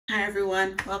Hi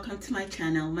everyone, welcome to my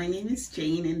channel. My name is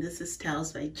Jane and this is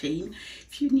Styles by Jane.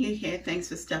 If you're new here, thanks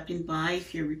for stopping by.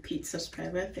 If you're a repeat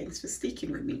subscriber, thanks for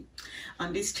sticking with me.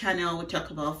 On this channel, we talk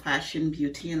about fashion,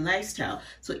 beauty, and lifestyle.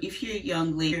 So if you're a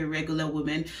young lady, a regular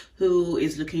woman who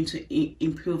is looking to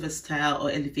improve a style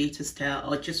or elevate a style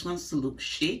or just wants to look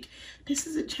chic, this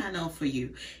is a channel for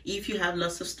you. If you have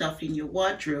lots of stuff in your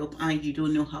wardrobe and you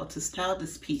don't know how to style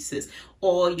these pieces,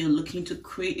 or you're looking to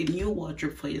create a new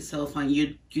wardrobe for yourself and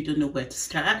you don't know where to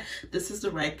start, this is the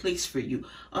right place for you.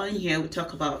 On here, we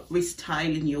talk about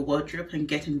restyling your wardrobe and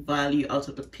getting value out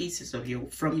of the pieces of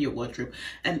from your wardrobe,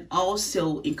 and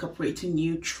also incorporating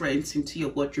new trends into your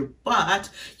wardrobe, but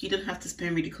you don't have to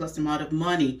spend ridiculous amount of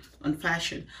money on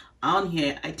fashion. On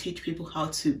here, I teach people how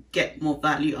to get more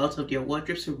value out of their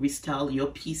wardrobe, so restyle your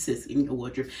pieces in your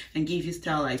wardrobe and give you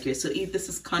style ideas. So if this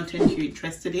is content you're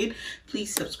interested in,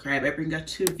 please subscribe. I bring out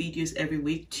 2 videos every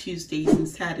week, Tuesdays and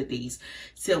Saturdays.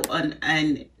 So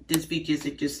and these videos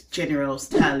are just general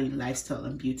styling, lifestyle,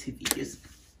 and beauty videos.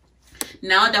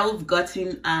 Now that we've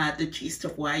gotten the gist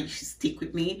of why you should stick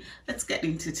with me, let's get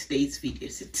into today's video.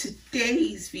 So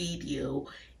today's video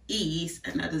is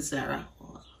another Zara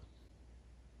haul.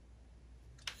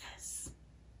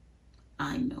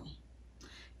 I know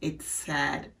it's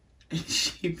sad and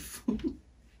shameful,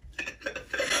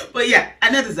 but yeah,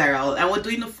 another Zara haul, and we're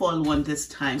doing a fall one this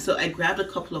time. So I grabbed a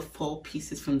couple of fall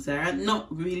pieces from Zara,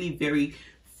 not really very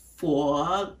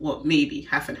fall, well, maybe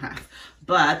half and half,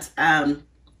 but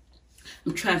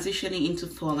I'm transitioning into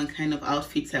fall and kind of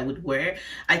outfits I would wear.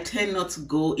 I tend not to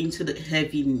go into the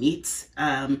heavy knits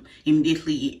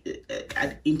immediately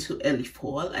into early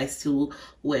fall. I still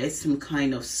wear some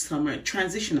kind of summer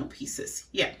transitional pieces.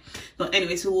 Yeah, but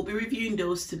anyway, so we'll be reviewing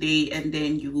those today, and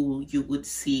then you would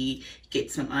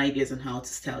get some ideas on how to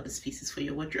style these pieces for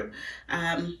your wardrobe.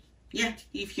 Yeah,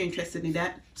 if you're interested in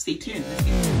that, stay tuned. Let's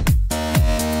get it.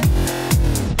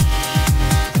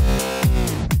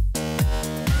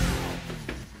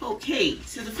 Okay,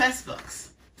 so the first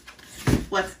box,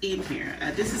 what's in here?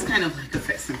 This is kind of like a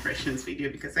first impressions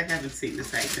video because I haven't seen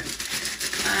this item.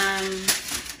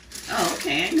 Oh,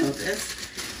 okay, I know this.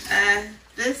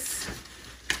 This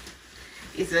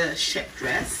is a shirt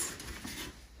dress,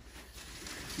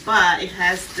 but it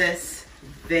has this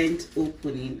vent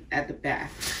opening at the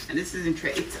back, and this is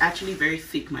interesting. It's actually very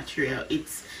thick material.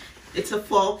 It's a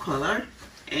fall color,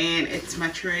 and it's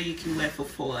material you can wear for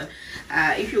fall.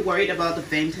 If you're worried about the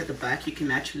vent at the back, you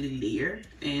can actually layer,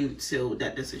 and so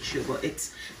that doesn't show, but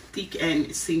it's thick and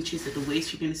it cinches at the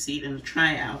waist. You're going to see it in the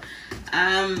tryout.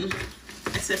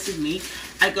 Excessive me,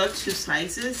 I got 2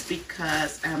 sizes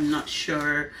because I'm not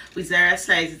sure with Zara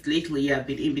sizes lately. I've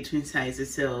been in between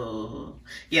sizes, so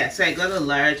yeah, so I got a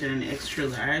large and an extra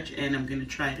large, and I'm going to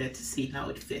try that to see how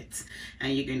it fits,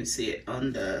 and you're going to see it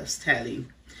on the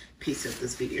styling piece of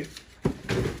this video.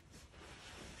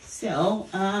 So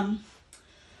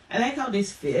I like how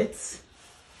this fits.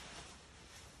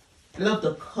 I love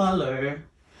the color.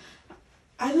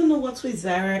 I don't know what's with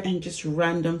Zara and just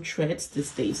random threads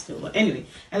these days though. But anyway,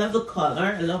 I love the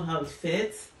color. I love how it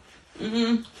fits.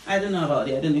 I don't know about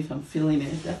it. I don't know if I'm feeling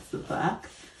it. That's the back.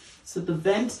 So the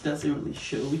vent doesn't really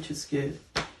show, which is good.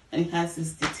 And it has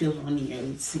this detail on here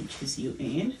which cinches you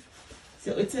in.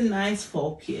 So it's a nice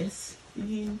fall piece.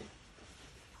 And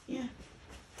yeah.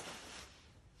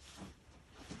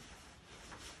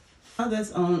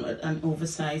 That's on an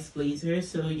oversized blazer,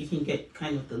 so you can get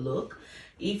kind of the look.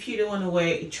 If you don't want to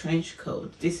wear a trench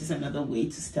coat, this is another way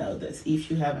to style this.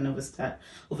 If you have an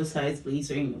oversized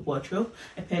blazer in your wardrobe,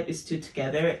 I paired these 2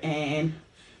 together, and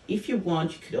if you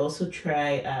want, you could also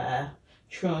try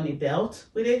throw on a belt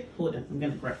with it. Hold on, I'm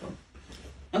gonna grab one.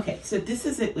 Okay, so this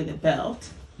is it with a belt.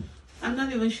 I'm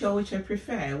not even sure which I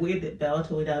prefer, with the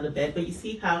belt or without a belt, but you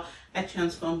see how I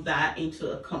transformed that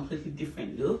into a completely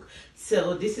different look.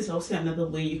 So this is also another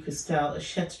way you could style a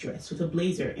shirt dress with a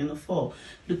blazer in the fall.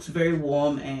 Looks very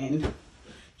warm and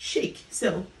chic.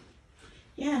 So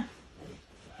yeah.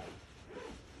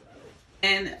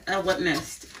 And what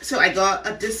next? So I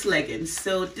got this leggings.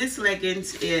 So this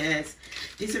leggings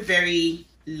these are very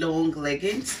long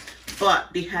leggings, but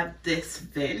they have this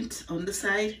vent on the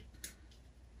side.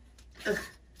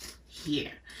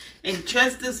 Here, and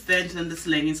just this vent on this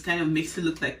leggings kind of makes it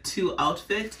look like 2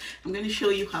 outfits. I'm going to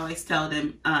show you how I style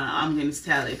them. I'm going to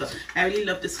style it, but I really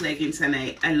love this leggings, and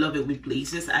I love it with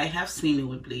blazers. I have seen it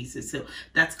with blazers, so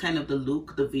that's kind of the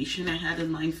look, the vision I had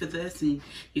in mind for this, and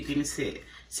you're going to see it.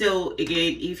 So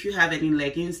again, if you have any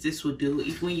leggings, this will do.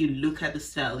 If when you look at the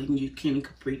styling, you can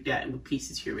incorporate that with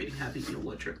pieces you already have in your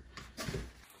wardrobe.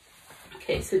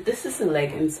 Okay, so this is the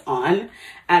leggings on,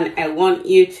 and I want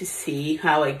you to see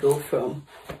how I go from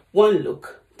one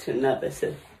look to another.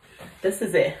 So this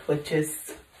is it with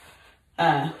just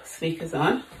sneakers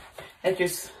on. I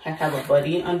have a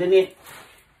body underneath,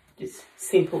 just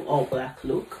simple all black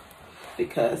look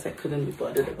because I couldn't be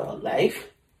bothered about life.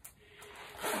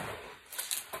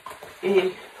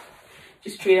 And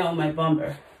just straight on my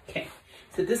bomber. Okay,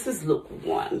 so this is look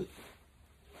 1.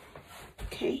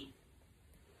 Okay.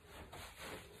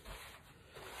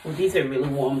 Well, these are really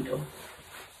warm though,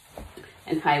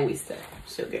 and high-waisted,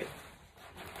 so good.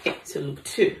 Okay, so look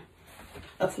 2.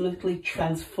 Ultimately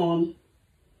transform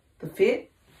the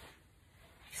fit.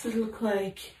 This does look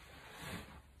like,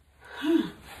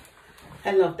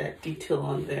 I love that detail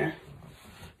on there.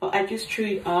 Well, I just threw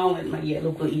it on with my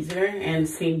yellow blazer, and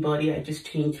same body, I just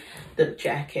changed the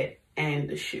jacket and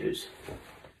the shoes.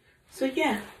 So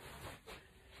yeah,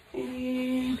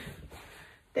 and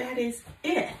that is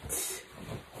it.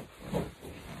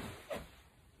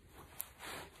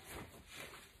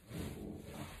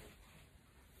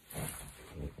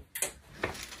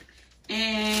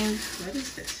 And what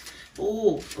is this?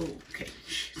 Oh, okay.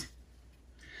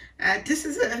 This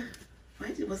is a,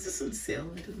 why was this on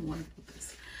sale? I didn't want to put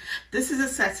this. This is a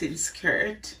satin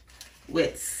skirt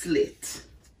with slit.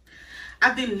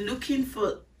 I've been looking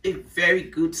for a very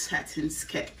good satin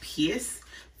skirt piece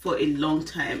for a long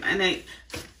time, and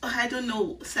I don't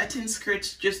know, satin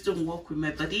skirts just don't work with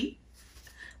my body.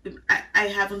 I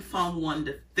haven't found one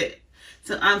that fit.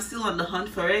 So I'm still on the hunt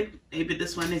for it. Maybe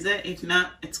this one is it. If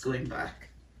not, it's going back.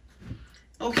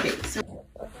 Okay,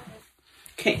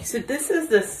 so this is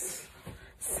this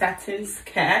satin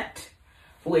skirt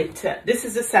with this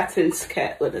is a satin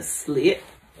skirt with a slit.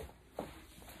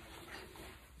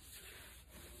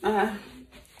 I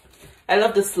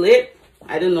love the slit.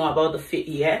 I don't know about the fit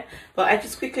yet, but I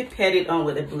just quickly paired it on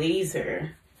with a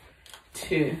blazer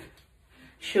to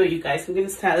show you guys. I'm going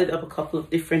to style it up a couple of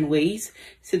different ways.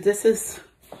 So this is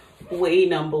way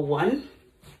number 1.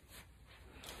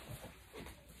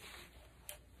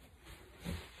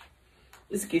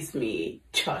 This gives me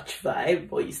church vibe,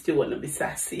 but you still want to be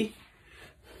sassy.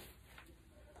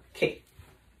 Okay,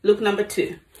 look number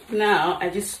 2. Now I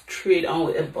just threw it on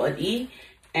with a body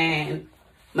and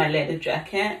my leather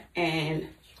jacket, and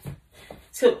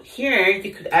so here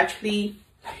you could actually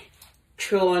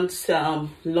throw on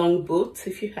some long boots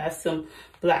if you have some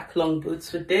black long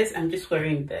boots with this. I'm just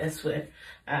wearing this with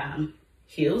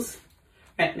heels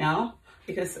right now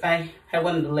because I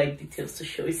wanted the leg details to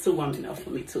show. It's still warm enough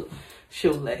for me to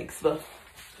show legs, but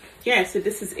yeah, so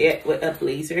this is it with a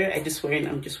blazer. I'm just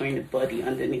wearing a body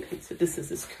underneath it. So this is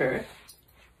the skirt.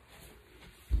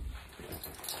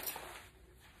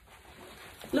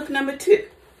 Look number 2.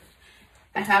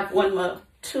 I have one more,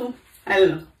 2. I don't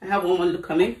know. I have one more look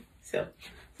coming. So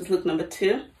this is look number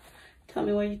 2. Tell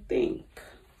me what you think.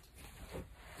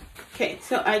 Okay,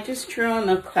 so I just drew on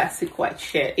a classic white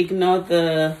shirt. Ignore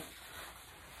the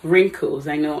wrinkles.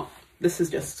 I know this is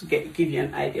just to give you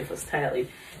an idea for styling.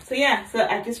 So yeah, so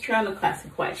I just drew on a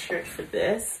classic white shirt for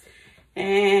this,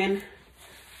 and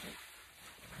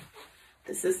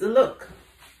this is the look.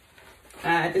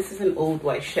 This is an old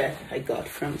white shirt I got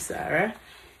from Zara,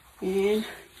 and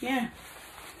yeah,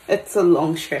 it's a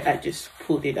long shirt. I just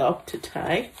pulled it up to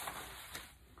tie.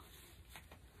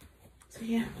 So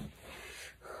yeah,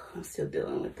 I'm still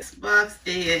dealing with this. Box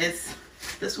is,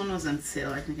 this one was on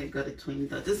sale. I think I got it $20.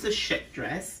 This is a shirt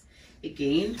dress,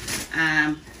 again,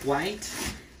 white,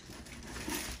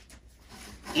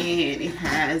 and it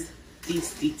has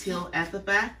this detail at the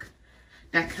back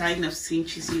that kind of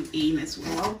cinches you in as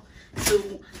well.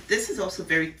 So this is also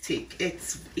very thick.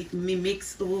 It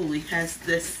mimics, oh, it has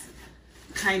this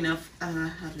kind of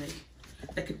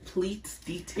like a pleat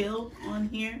detail on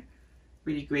here.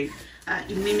 Really great.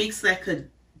 It mimics like a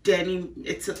denim.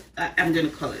 I'm gonna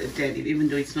call it a denim, even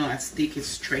though it's not as thick, it's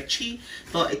stretchy,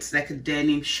 but it's like a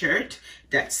denim shirt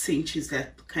that cinches,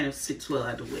 that kind of sits well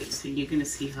at the waist. And you're gonna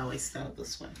see how I style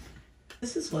this one.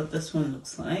 This is what this one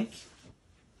looks like.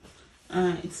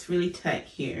 It's really tight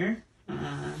here.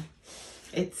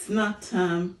 It's not,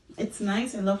 it's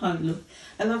nice. I love how it looks.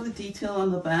 I love the detail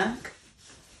on the back.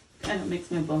 Kind of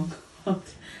makes my bum out.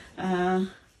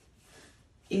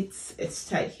 It's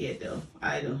tight here though.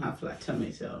 I don't have flat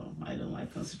tummy, so I don't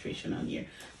like concentration on here.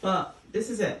 But this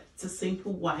is it. It's a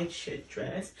simple white shirt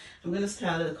dress. I'm gonna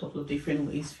style it a couple of different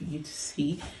ways for you to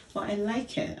see. But I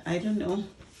like it. I don't know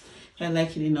if I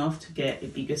like it enough to get a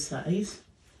bigger size,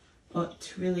 but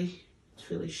it's really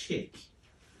chic.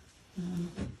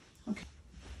 Okay.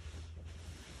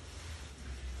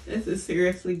 This is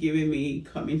seriously giving me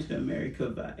coming to America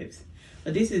vibes.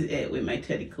 But this is it with my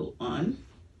teddy coat on.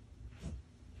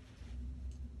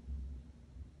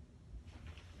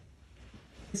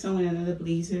 This one with another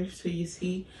blazer. So you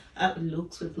see how it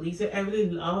looks with blazer. I really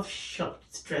love short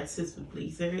dresses with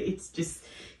blazer. It's just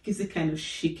gives a kind of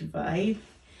chic vibe.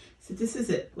 So this is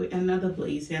it with another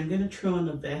blazer. I'm gonna throw on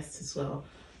the vest as well,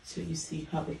 so you see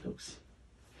how it looks.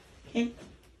 Okay.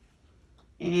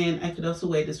 And I could also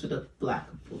wear this with a black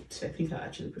boot. I think I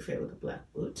actually prefer with a black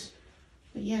boot.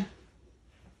 But yeah,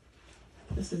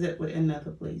 this is it with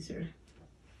another blazer.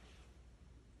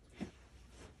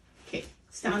 Okay,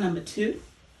 style number 2.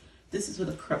 This is with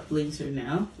a crop blazer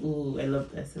now. Oh, I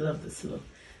love this. I love this look.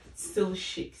 It's so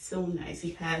chic, so nice.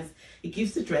 It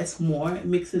gives the dress more. It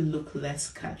makes it look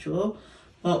less casual.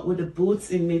 But with the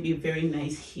boots and maybe very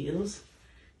nice heels,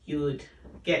 you would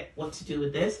get what to do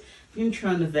with this. I'm going to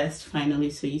try on the vest finally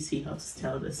so you see how to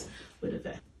style this with a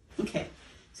vest. Okay,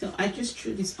 so I just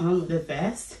threw this on with a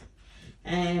vest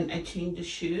and I changed the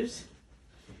shoes.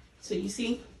 So you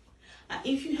see,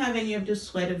 if you have any of those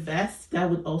sweater vests, that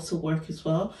would also work as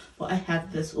well. But I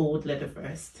have this old leather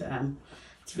vest.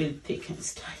 It's really thick and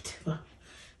it's tight. But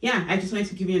yeah, I just wanted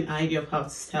to give you an idea of how to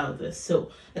style this.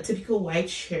 So a typical white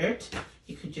shirt,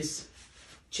 you could just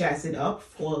jazz it up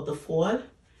for the fall.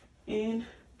 And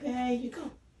there you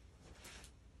go.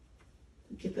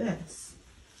 Look at this.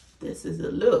 This is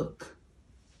a look.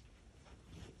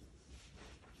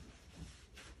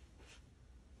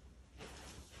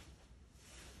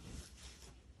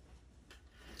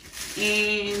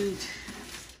 And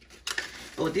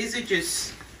oh, these are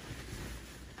just,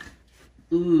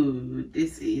 ooh,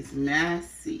 this is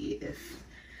massive.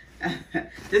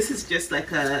 This is just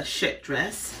like a shirt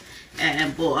dress,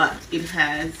 and but it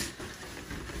has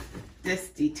this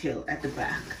detail at the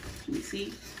back. Can you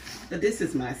see? But this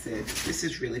is massive. This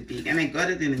is really big, and I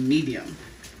got it in a medium.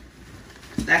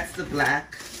 That's the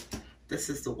black. This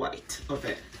is the white of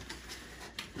it.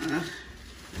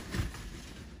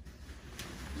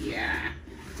 Yeah.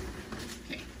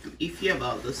 Okay, I'm iffy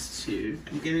about those two.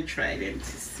 I'm gonna try them to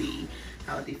see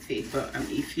how they fit, but I'm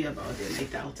iffy about them. I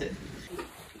doubt it.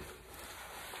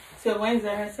 So when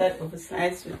Zara said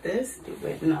oversized with this, they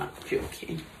were not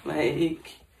joking.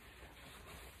 Like,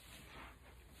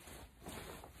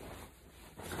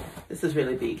 this is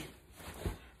really big.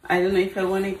 I don't know if I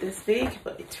want it this big,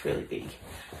 but it's really big.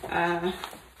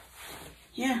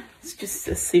 Yeah, it's just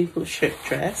a simple shirt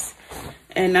dress,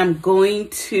 and I'm going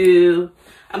to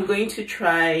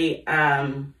try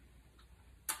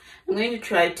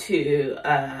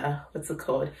what's it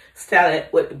called, style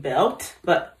it with the belt.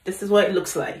 But this is what it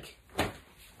looks like.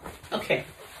 Okay,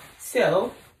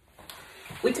 so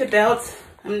with the belt,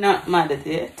 I'm not mad at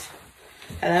it.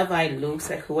 I love how it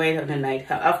looks. I could wear it on a night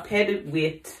out. I've paired it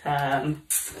with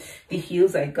the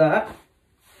heels I got.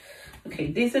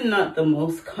 Okay, these are not the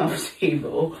most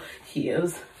comfortable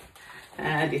heels.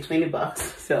 They're 20 bucks,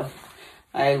 so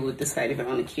I would decide if I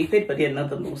want to keep it, but they're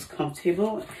not the most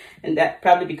comfortable. And that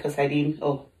probably because I didn't,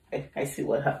 oh, I see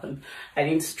what happened. I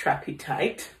didn't strap it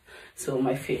tight, so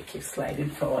my feet keep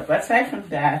sliding forward. But aside from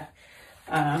that,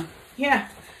 yeah,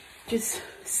 just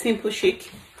simple chic.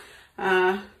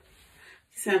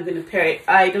 So I'm gonna pair it.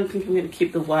 I don't think I'm gonna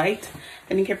keep the white.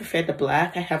 I think I prefer the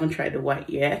black. I haven't tried the white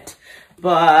yet,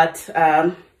 but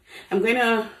I'm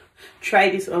gonna try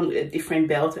this on with a different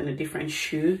belt and a different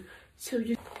shoe. So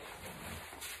just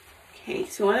okay.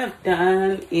 So what I've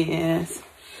done is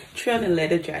throw on a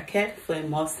leather jacket for a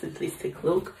more simplistic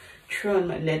look. Throw on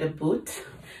my leather boot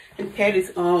and pair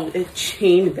this on with a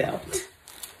chain belt.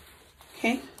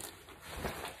 Okay.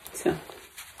 So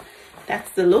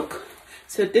that's the look.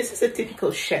 So this is a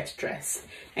typical shirt dress,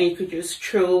 and you could just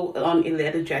throw on a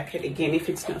leather jacket again if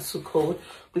it's not so cold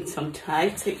with some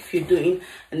tights. If you're doing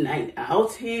a night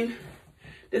out in,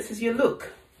 this is your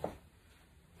look.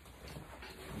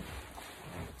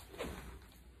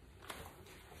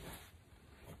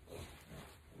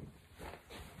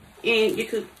 And you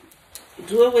could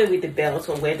do away with the belt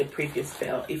or wear the previous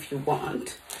belt if you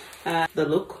want. The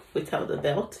look without the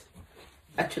belt.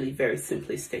 Actually very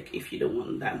simplistic if you don't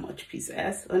want that much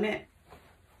pizzazz on it.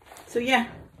 So yeah,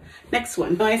 next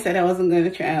one. No, I said I wasn't going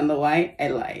to try on the white. I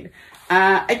lied.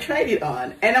 I tried it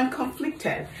on and I'm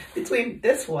conflicted between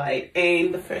this white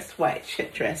and the first white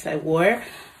shirt dress I wore.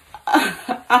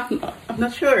 I'm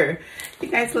not sure. You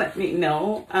guys let me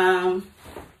know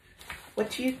what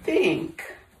do you think.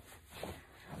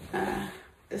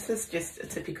 This is just a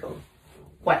typical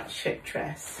white shirt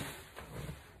dress.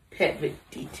 Paired with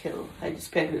detail. I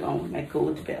just paired it on with my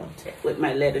gold belt, with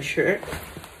my leather shirt,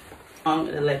 on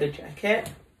with a leather jacket.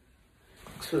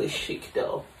 It's really chic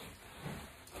though.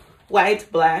 White,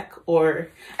 black, or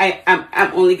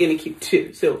I'm only gonna keep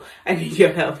two, so I need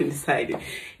your help in deciding.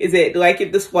 Is it, do I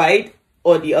keep this white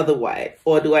or the other white,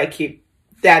 or do I keep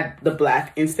that the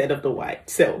black instead of the white.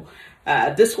 So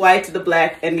this white, the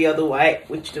black, and the other white,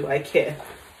 which do I care?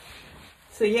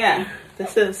 So yeah,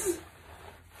 this is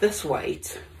this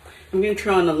white. I'm going to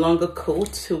try on a longer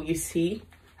coat so you see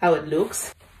how it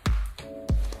looks.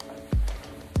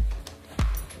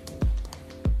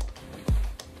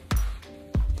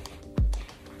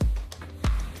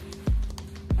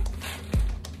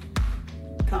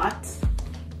 Cut.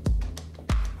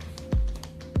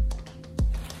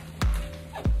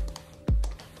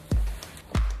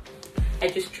 I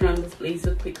just trimmed this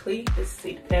blazer quickly. This is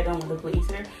the pattern with the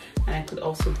blazer, and I could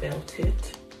also belt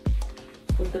it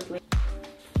with the blazer.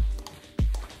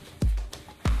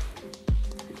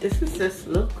 This is this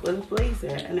look with a blazer,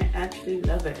 and I actually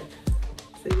love it.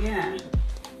 So yeah.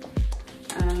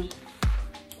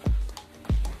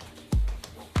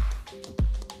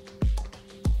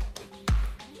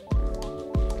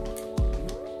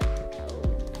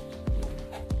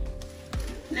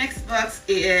 Next box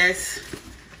is,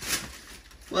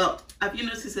 well, have you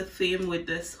noticed a theme with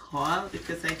this haul?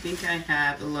 Because I think I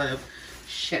have a lot of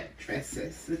shirt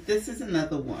dresses. So this is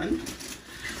another one.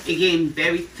 Again,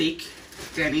 very thick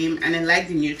denim, and I like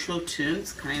the neutral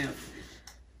tones. Kind of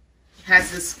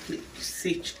has this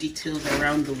stitch details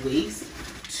around the waist,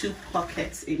 2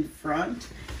 pockets in front,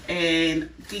 and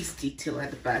this detail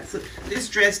at the back. So this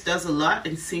dress does a lot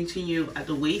in cinching you at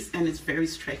the waist, and it's very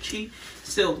stretchy.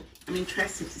 So I'm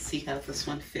interested to see how this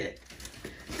one fit.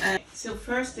 So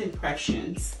first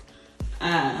impressions,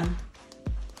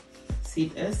 see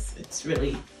this, it's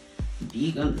really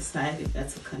big on the side if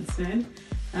that's a concern.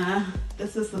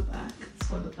 This is the back.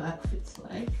 That's what the back fits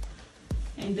like,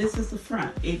 and this is the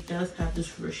front. It does have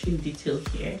this ruching detail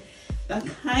here that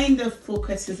kind of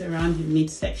focuses around the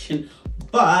midsection,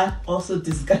 but also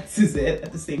disguises it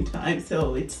at the same time.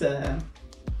 So it's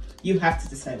you have to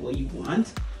decide what you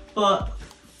want. But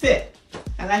fit,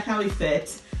 I like how it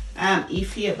fits. I'm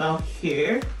iffy about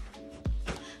here.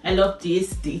 I love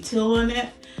this detail on it.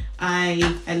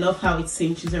 I love how it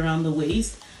cinches around the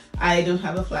waist. I don't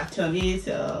have a flat tummy,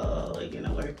 so you're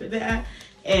gonna work with that.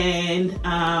 And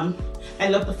I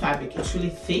love the fabric. It's really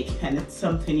thick, and it's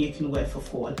something you can wear for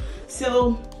fall.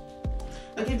 So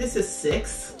I'll give this a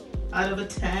 6 out of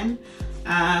 10.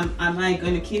 Am I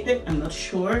going to keep it? I'm not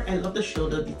sure. I love the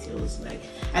shoulder details. Like,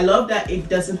 I love that it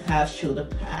doesn't have shoulder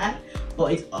pad,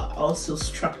 but it's also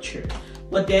structured.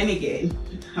 But then again,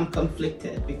 I'm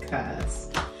conflicted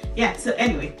because, yeah. So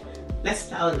anyway, let's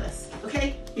style this.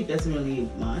 Okay, it doesn't really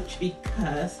need much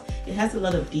because it has a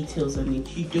lot of details on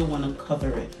it. You don't want to cover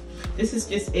it. This is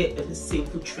just a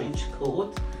simple trench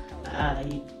coat.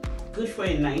 Good for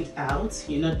a night out.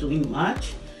 You're not doing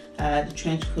much. The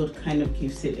trench coat kind of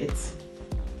gives it its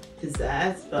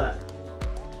pizzazz, but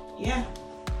yeah.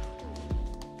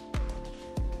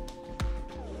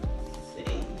 See,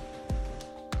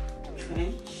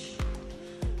 trench.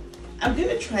 I'm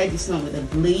gonna try this one with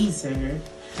a blazer.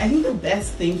 I think the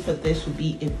best thing for this would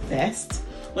be a vest,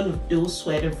 one of those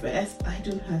sweater vests. I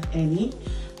don't have any.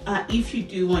 If you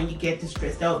do want, you get this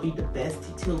dress, that would be the best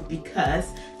detail, because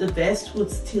the vest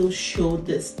would still show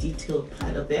this detail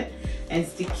part of it and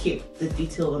still keep the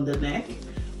detail on the neck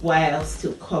while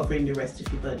still covering the rest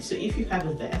of your body. So if you have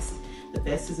a vest, the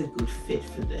vest is a good fit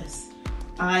for this.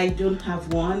 I don't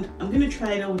have one. I'm gonna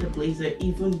try it out with a blazer,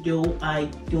 even though I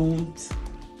don't.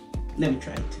 Let me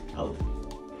try it out.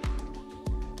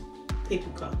 Paper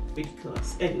cut,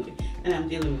 ridiculous. Anyway, and I'm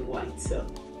dealing with white, so.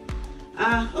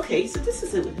 Okay, so this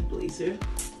is it with the blazer.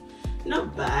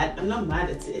 Not bad. I'm not mad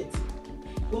at it.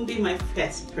 Won't be my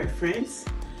first preference,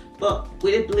 but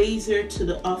with a blazer to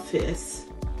the office,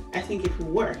 I think it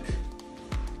will work.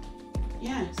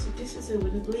 Yeah, so this is it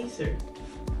with a blazer.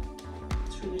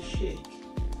 It's really chic.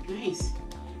 Nice.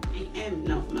 I am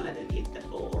not mad at it at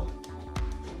all.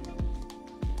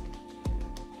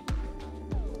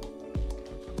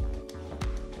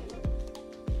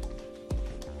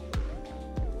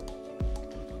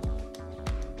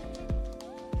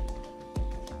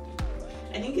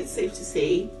 I think it's safe to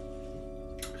say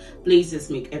blazers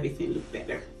make everything look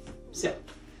better. So,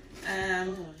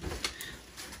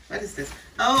 what is this?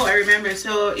 Oh, I remember.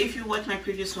 So if you watch my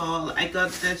previous haul, I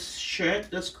got this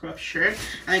shirt, this crop shirt,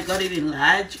 and I got it in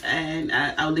large, and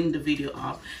I'll link the video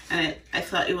up. And I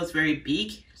thought it was very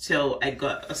big, so I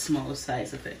got a smaller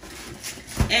size of it.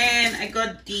 And I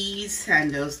got these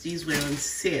sandals. These were on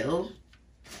sale.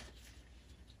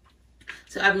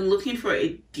 So I've been looking for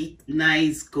a deep,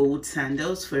 nice gold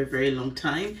sandals for a very long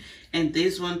time, and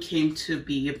this one came to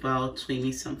be about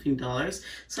 $20-something.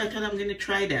 So I thought I'm gonna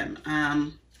try them.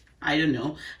 I don't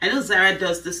know. I know Zara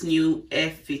does this new air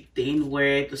fit thing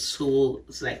where the sole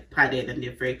is like padded and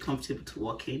they're very comfortable to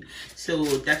walk in. So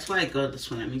that's why I got this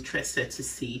one. I'm interested to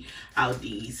see how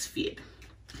these fit.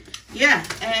 Yeah,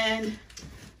 and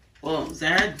well,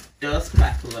 Zara does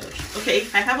pack a lot. Okay,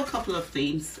 I have a couple of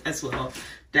things as well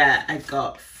that I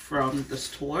got from the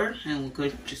store, and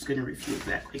we're just gonna review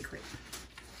that quickly.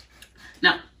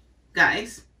 Now,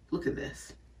 guys, look at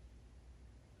this.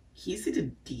 You see the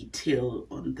detail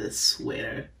on this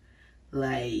sweater,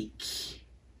 like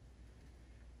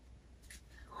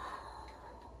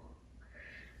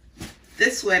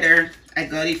this sweater I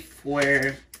got it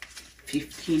for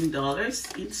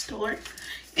 $15 in store,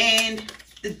 and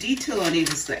the detail on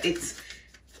it is that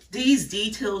these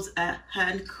details are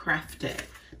handcrafted.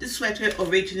 This sweater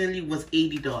originally was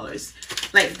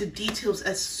 $80. Like, the details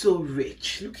are so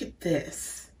rich. Look at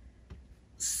this.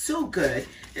 So good.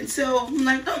 And so I'm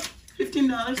like, oh,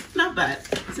 $15, not bad.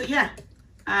 So yeah,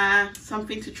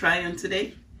 something to try on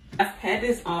today. I've had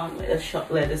this on with a short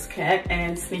leather skirt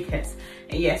and sneakers.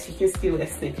 And yes, you can still wear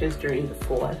sneakers during the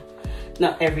fall.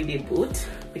 Not everyday boot,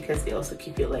 because they also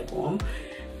keep your leg warm.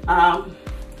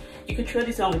 You could throw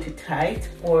this on with it tight,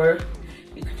 or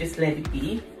you could just let it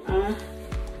be.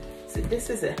 So this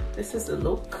is the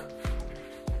look.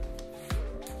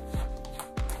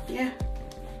 Yeah.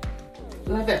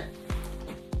 Love it.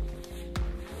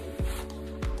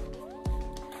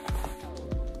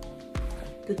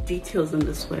 The details on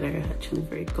the sweater are actually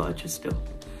very gorgeous though.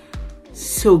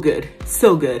 So good,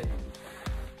 so good.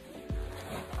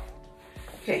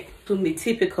 Okay, to be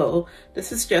typical,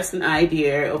 this is just an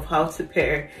idea of how to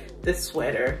pair this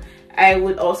sweater. I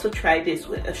would also try this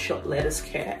with a short leather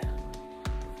skirt.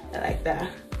 I like that.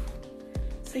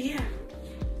 So yeah,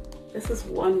 this is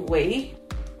one way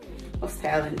of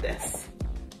styling this.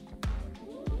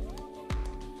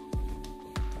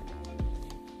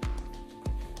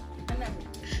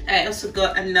 I also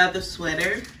got another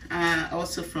sweater,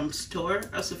 also from the store.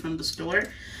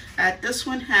 This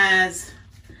one has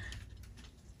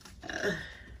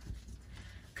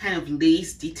kind of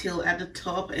lace detail at the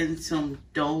top and some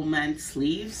dolman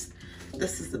sleeves.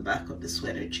 This is the back of the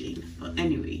sweater, Jane. But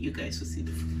anyway, you guys will see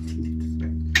the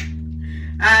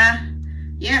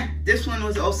yeah, this one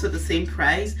was also the same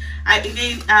price.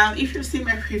 If you've seen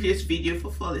my previous video for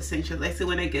fall essentials, I say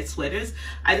when I get sweaters,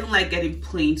 I don't like getting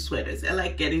plain sweaters. I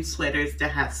like getting sweaters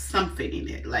that have something in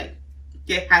it. Like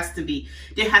there has to be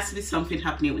something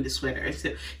happening with the sweater.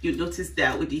 So you notice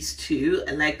that with these two,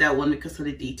 I like that one because of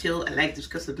the detail. I like this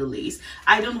because of the lace.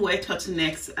 I don't wear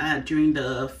turtlenecks during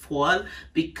the fall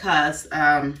because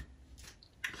I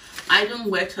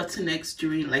don't wear turtlenecks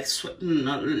during like let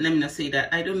me not say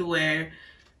that. I don't wear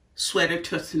sweater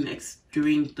turtlenecks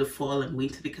during the fall and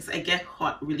winter because I get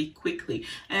hot really quickly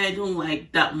and I don't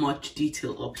like that much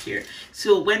detail up here.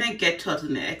 So when I get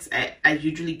turtlenecks, I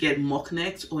usually get mock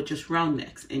necks or just round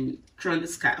necks and throw the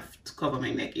scarf to cover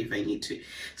my neck if I need to.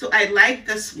 So I like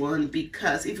this one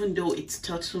because even though it's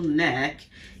turtleneck,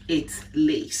 it's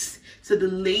lace. So the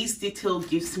lace detail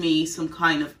gives me some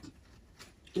kind of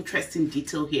interesting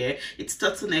detail here. It's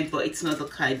turtleneck, but it's not the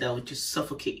kind that would just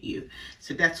suffocate you.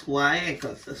 So that's why I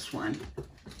got this one.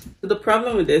 The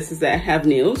problem with this is that I have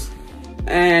nails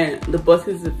and the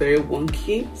buttons are very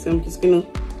wonky. So I'm just gonna,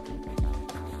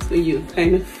 so you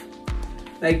kind of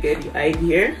like get the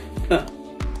idea.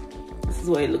 This is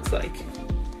what it looks like.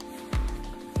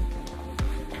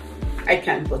 I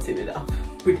can't button it up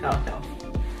without help.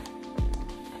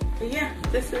 But yeah,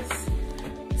 this is,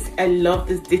 I love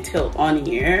this detail on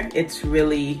here. It's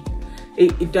really,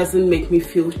 it doesn't make me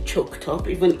feel choked up.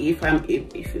 Even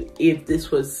if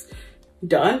this was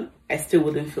done, I still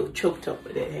wouldn't feel choked up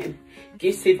with it, and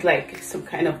gives it like some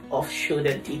kind of off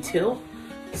shoulder detail.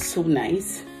 So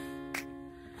nice.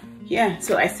 Yeah,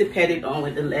 so I still paired it on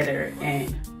with the leather,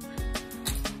 and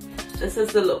this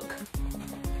is the look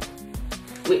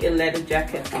with a leather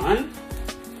jacket on.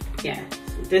 Yeah,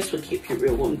 so this will keep you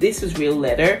real warm. This is real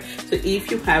leather, so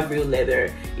if you have real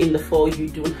leather in the fall, you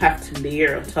don't have to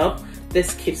layer on top.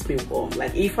 This keeps me warm.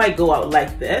 Like if I go out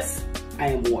like this, I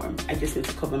am warm. I just need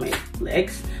to cover my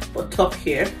legs, but top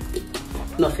here,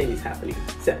 nothing is happening.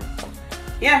 So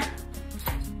yeah,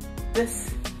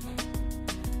 this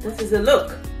is a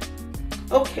look.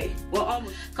 Okay, well,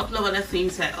 a couple of other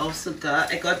things I also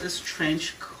got. I got this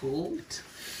trench coat.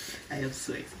 I am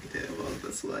so excited about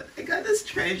this one. I got this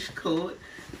trench coat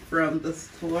from the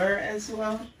store as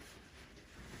well.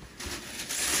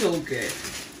 So good.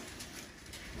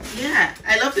 Yeah,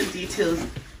 I love the details.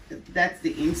 That's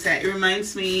the inside. It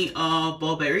reminds me of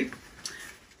Burberry.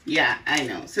 Yeah, I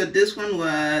know. So this one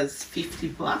was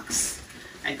 $50.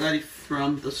 I got it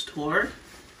from the store.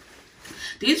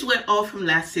 These were all from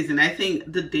last season. I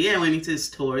think the day I went into the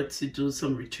store to do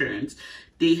some returns,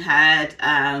 they had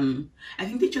I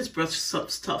think they just brought some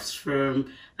stuffs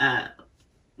from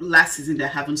last season that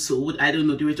haven't sold. I don't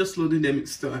know, they were just loading them in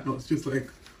store, and I was just like,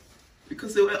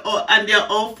 because they were all, and they're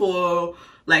all for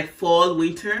like fall,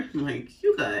 winter. I'm like,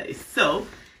 you guys. So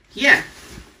yeah,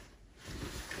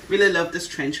 really love this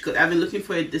trench coat. I've been looking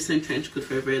for a decent trench coat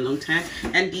for a very long time,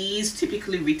 and these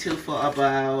typically retail for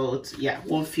about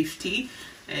 $150,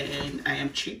 and I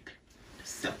am cheap,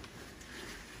 so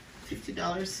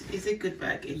 $50 is a good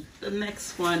bargain. The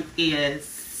next one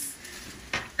is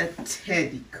a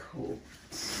teddy coat.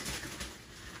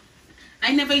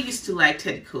 I never used to like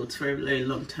teddy coats for a very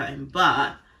long time,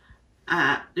 but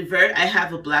I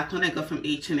have a black one I got from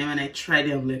H&M, and I tried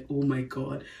it. I'm like, oh my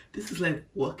god, this is like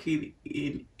walking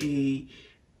in a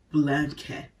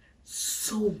blanket.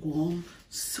 So warm,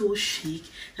 so chic,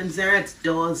 and Zara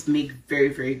does make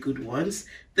very good ones.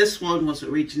 This one was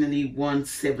originally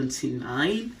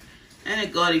 $179, and I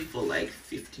got it for like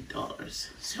 $50.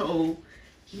 So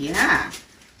yeah.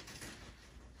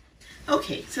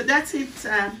 Okay, so that's it.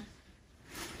 Yeah,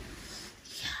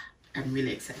 I'm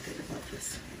really excited about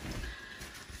this.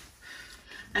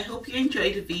 I hope you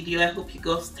enjoyed the video. I hope you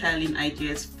got styling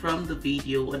ideas from the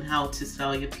video on how to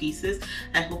style your pieces.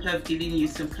 I hope I've given you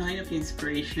some kind of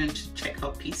inspiration to check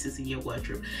out pieces in your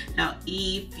wardrobe. Now,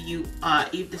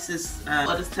 if this is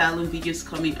other styling videos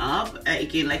coming up,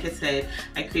 again, like I said,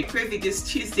 I create videos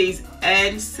Tuesdays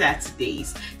and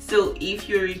Saturdays. So if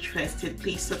you're interested,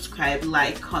 please subscribe,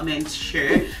 like, comment,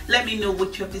 share. Let me know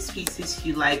which of these pieces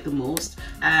you like the most,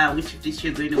 which of these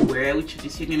you're going to wear, which of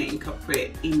these you're going to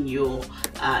incorporate in your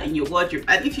wardrobe.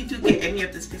 And if you do get any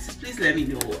of these pieces, please let me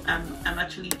know.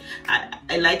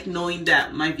 I like knowing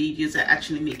that my videos are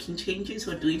actually making changes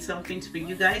or doing something for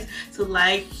you guys. So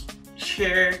like,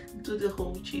 share, do the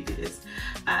whole GBs.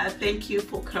 Thank you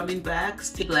for coming back.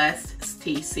 Stay blessed,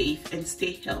 stay safe, and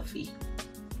stay healthy.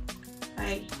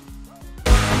 Bye.